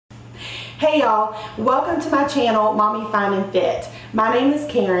Hey y'all, welcome to my channel, Mommy Fine and Fit. My name is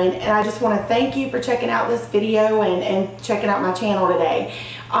Karen and I just want to thank you for checking out this video and checking out my channel today.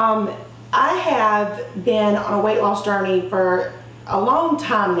 I have been on a weight loss journey for a long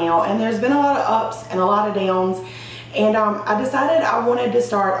time now, and there's been a lot of ups and a lot of downs, and I decided I wanted to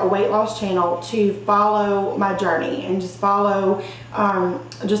start a weight loss channel to follow my journey and just follow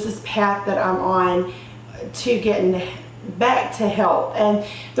just this path that I'm on to getting back to health. And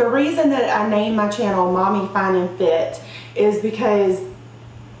the reason that I named my channel Mommy Fine and Fit is because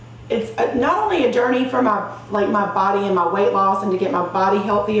it's not only a journey for my body and my weight loss and to get my body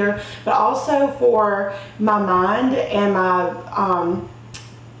healthier, but also for my mind and my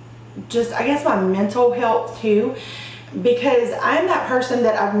just, I guess, my mental health too, because I'm that person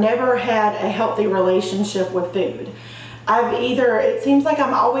that I've never had a healthy relationship with food. It seems like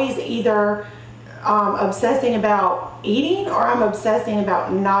I'm always either obsessing about eating or I'm obsessing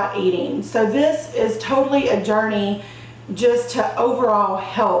about not eating. So this is totally a journey just to overall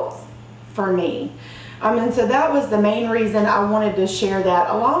health for me. And so that was the main reason I wanted to share that,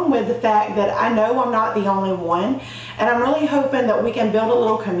 along with the fact that I know I'm not the only one, and I'm really hoping that we can build a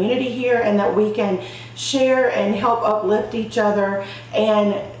little community here and that we can share and help uplift each other,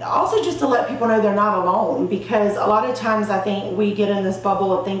 and also just to let people know they're not alone, because a lot of times I think we get in this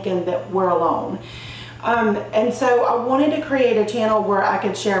bubble of thinking that we're alone. And so I wanted to create a channel where I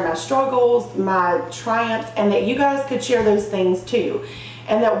could share my struggles, my triumphs, and that you guys could share those things too,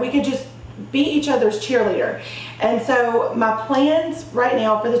 and that we could just be each other's cheerleader. And so my plans right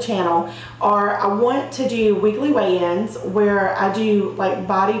now for the channel are, I want to do weekly weigh-ins where I do like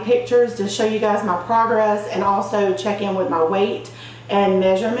body pictures to show you guys my progress and also check in with my weight and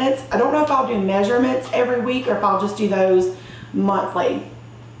measurements. I don't know if I'll do measurements every week or if I'll just do those monthly.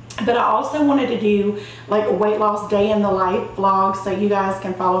 But I also wanted to do like a weight loss day in the life vlog so you guys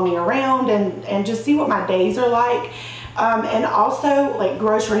can follow me around and just see what my days are like. And also like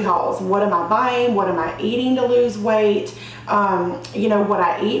grocery hauls. What am I buying? What am I eating to lose weight? You know, what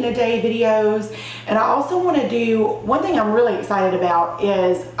I eat in a day videos. And I also want to do, one thing I'm really excited about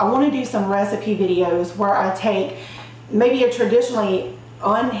is I want to do some recipe videos where I take maybe a traditionally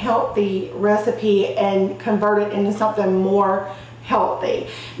unhealthy recipe and convert it into something more healthy,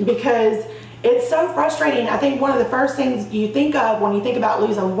 because it's so frustrating. I think one of the first things you think of when you think about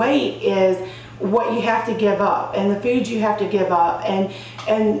losing weight is what you have to give up and the foods you have to give up, and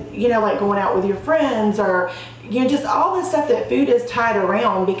you know, like going out with your friends, or you know, just all the stuff that food is tied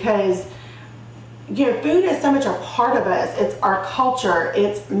around, because you know, food is so much a part of us. It's our culture,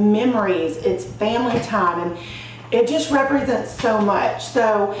 it's memories, it's family time, and it just represents so much.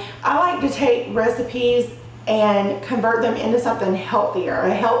 So I like to take recipes and convert them into something healthier,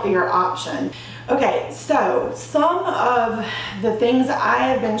 a healthier option. Okay, so some of the things I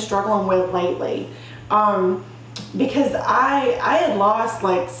have been struggling with lately, because I had lost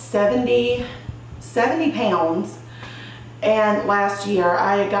like 70 pounds, and last year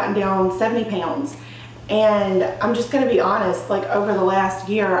I had gotten down 70 pounds. And I'm just going to be honest, like over the last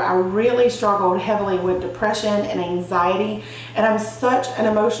year, I really struggled heavily with depression and anxiety. And I'm such an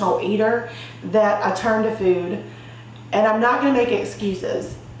emotional eater that I turn to food. And I'm not going to make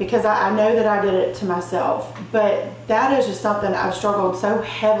excuses, because I know that I did it to myself. But that is just something I've struggled so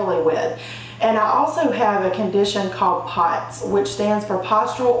heavily with. And I also have a condition called POTS, which stands for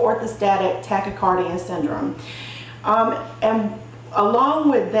Postural Orthostatic Tachycardia Syndrome. And along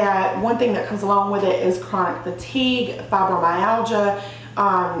with that, one thing that comes along with it is chronic fatigue, fibromyalgia,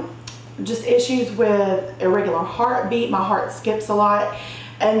 just issues with irregular heartbeat. My heart skips a lot.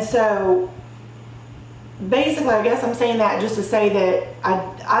 And so basically, I guess I'm saying that just to say that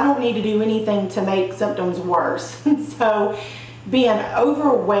I don't need to do anything to make symptoms worse. So being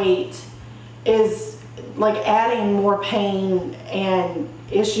overweight is like adding more pain and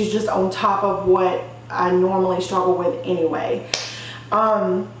issues just on top of what I normally struggle with anyway.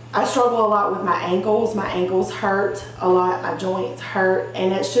 I struggle a lot with my ankles. My ankles hurt a lot, my joints hurt,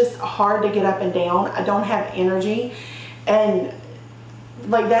 and it's just hard to get up and down. I don't have energy, and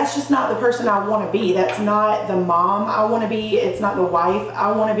like that's just not the person I want to be. That's not the mom I want to be. It's not the wife I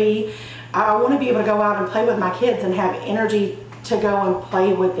want to be. I want to be able to go out and play with my kids and have energy to go and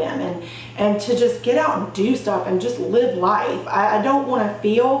play with them, and to just get out and do stuff and just live life. I don't want to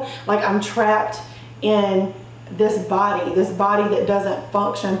feel like I'm trapped in this body that doesn't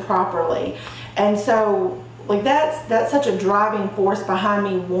function properly. And so like that's such a driving force behind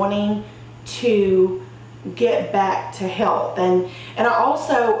me wanting to get back to health. And I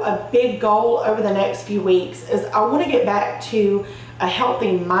also, a big goal over the next few weeks is I want to get back to a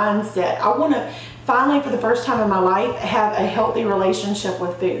healthy mindset. I want to finally, for the first time in my life, have a healthy relationship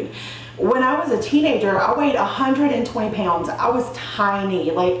with food. When I was a teenager, I weighed 120 pounds. I was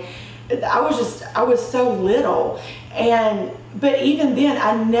tiny. Like, I was so little. But even then,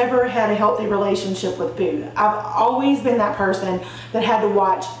 I never had a healthy relationship with food. I've always been that person that had to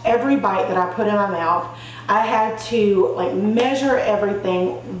watch every bite that I put in my mouth. I had to like measure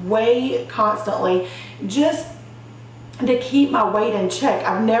everything, weigh constantly, just to keep my weight in check.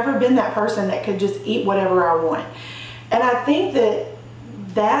 I've never been that person that could just eat whatever I want. And I think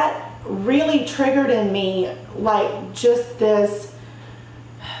that really triggered in me like just this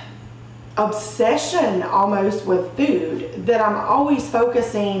obsession almost with food, that I'm always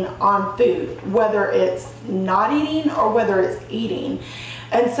focusing on food, whether it's not eating or whether it's eating.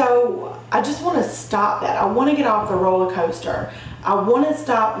 And so I just want to stop that. I want to get off the roller coaster. I want to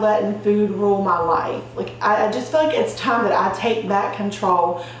stop letting food rule my life. Like, I just feel like it's time that I take back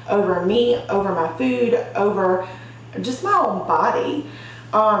control over me, over my food, over just my own body.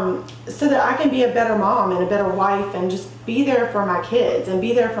 So that I can be a better mom and a better wife and just be there for my kids and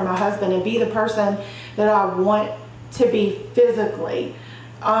be there for my husband and be the person that I want to be physically.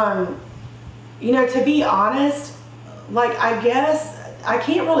 You know, to be honest, like, I guess I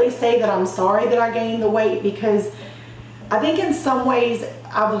can't really say that I'm sorry that I gained the weight, because I think in some ways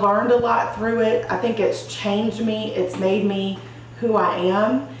I've learned a lot through it. I think it's changed me. It's made me who I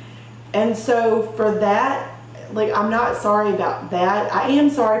am. And so for that, like, I'm not sorry about that. I am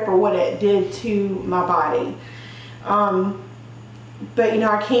sorry for what it did to my body. But, you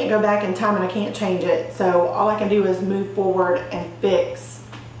know, I can't go back in time and I can't change it. So all I can do is move forward and fix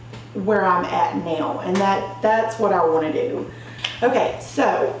where I'm at now. And that's what I want to do. Okay,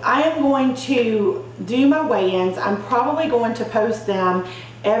 so I am going to do my weigh-ins. I'm probably going to post them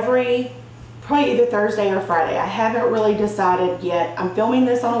probably either Thursday or Friday. I haven't really decided yet. I'm filming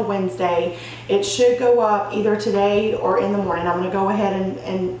this on a Wednesday. It should go up either today or in the morning. I'm going to go ahead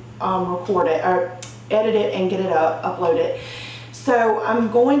and record it, or edit it and get it up, upload it. So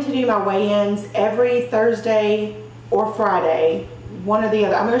I'm going to do my weigh-ins every Thursday or Friday, one or the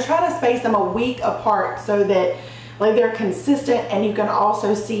other. I'm going to try to space them a week apart so that like they're consistent, and you can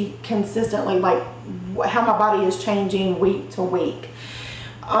also see consistently like how my body is changing week to week.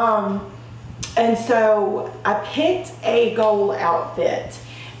 And so I picked a goal outfit,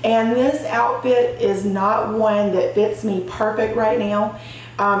 and this outfit is not one that fits me perfect right now.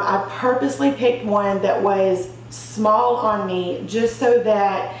 I purposely picked one that was small on me just so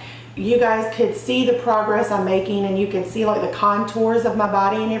that you guys could see the progress I'm making, and you can see like the contours of my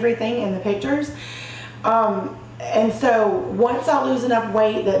body and everything in the pictures. And so once I lose enough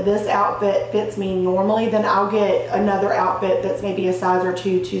weight that this outfit fits me normally, then I'll get another outfit that's maybe a size or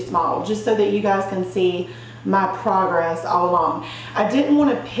two too small, just so that you guys can see my progress all along. I didn't want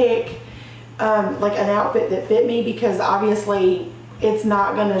to pick like an outfit that fit me, because obviously it's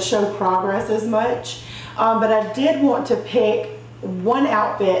not going to show progress as much. But I did want to pick one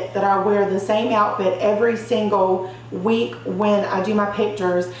outfit that I wear the same outfit every single week when I do my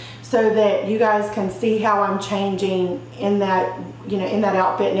pictures, so that you guys can see how I'm changing in that, you know, in that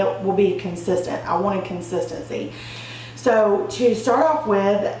outfit, and it will be consistent. I wanted consistency. So to start off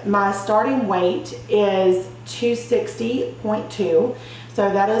with, my starting weight is 260.2.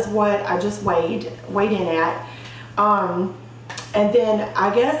 So that is what I just weighed in at. And then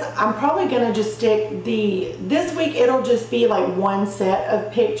I guess I'm probably gonna just stick this week it'll just be like one set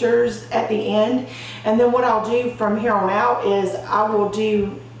of pictures at the end. And then what I'll do from here on out is I will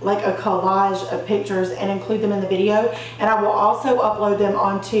do like a collage of pictures and include them in the video, and I will also upload them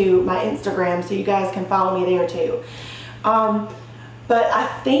onto my Instagram so you guys can follow me there too. But I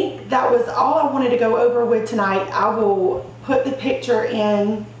think that was all I wanted to go over with tonight. I will put the picture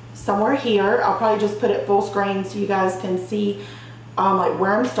in somewhere here. I'll probably just put it full screen so you guys can see like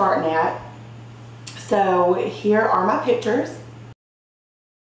where I'm starting at. So here are my pictures.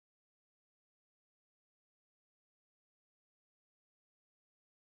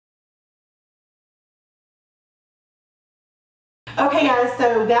 Okay guys,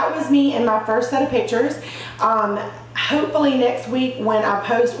 so that was me in my first set of pictures. Hopefully next week when I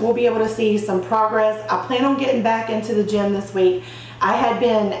post, we'll be able to see some progress. I plan on getting back into the gym this week. I had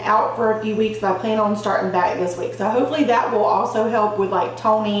been out for a few weeks, but I plan on starting back this week. So hopefully that will also help with like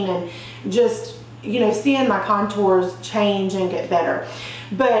toning and just, you know, seeing my contours change and get better.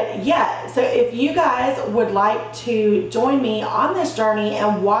 But yeah, so if you guys would like to join me on this journey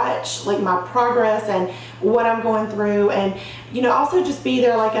and watch like my progress and what I'm going through, and you know, also just be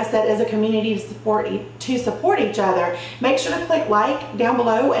there, like I said, as a community to support each other, make sure to click like down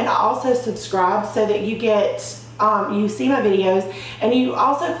below and also subscribe so that you get you see my videos, and you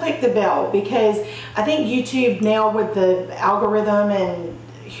also click the bell, because I think YouTube now, with the algorithm, and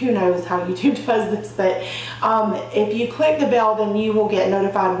who knows how YouTube does this, but if you click the bell, then you will get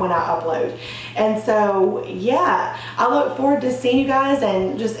notified when I upload. And so yeah, I look forward to seeing you guys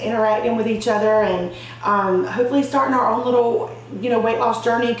and just interacting with each other, and hopefully starting our own little, you know, weight loss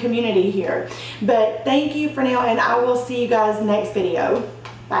journey community here. But thank you for now, and I will see you guys next video.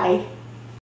 Bye.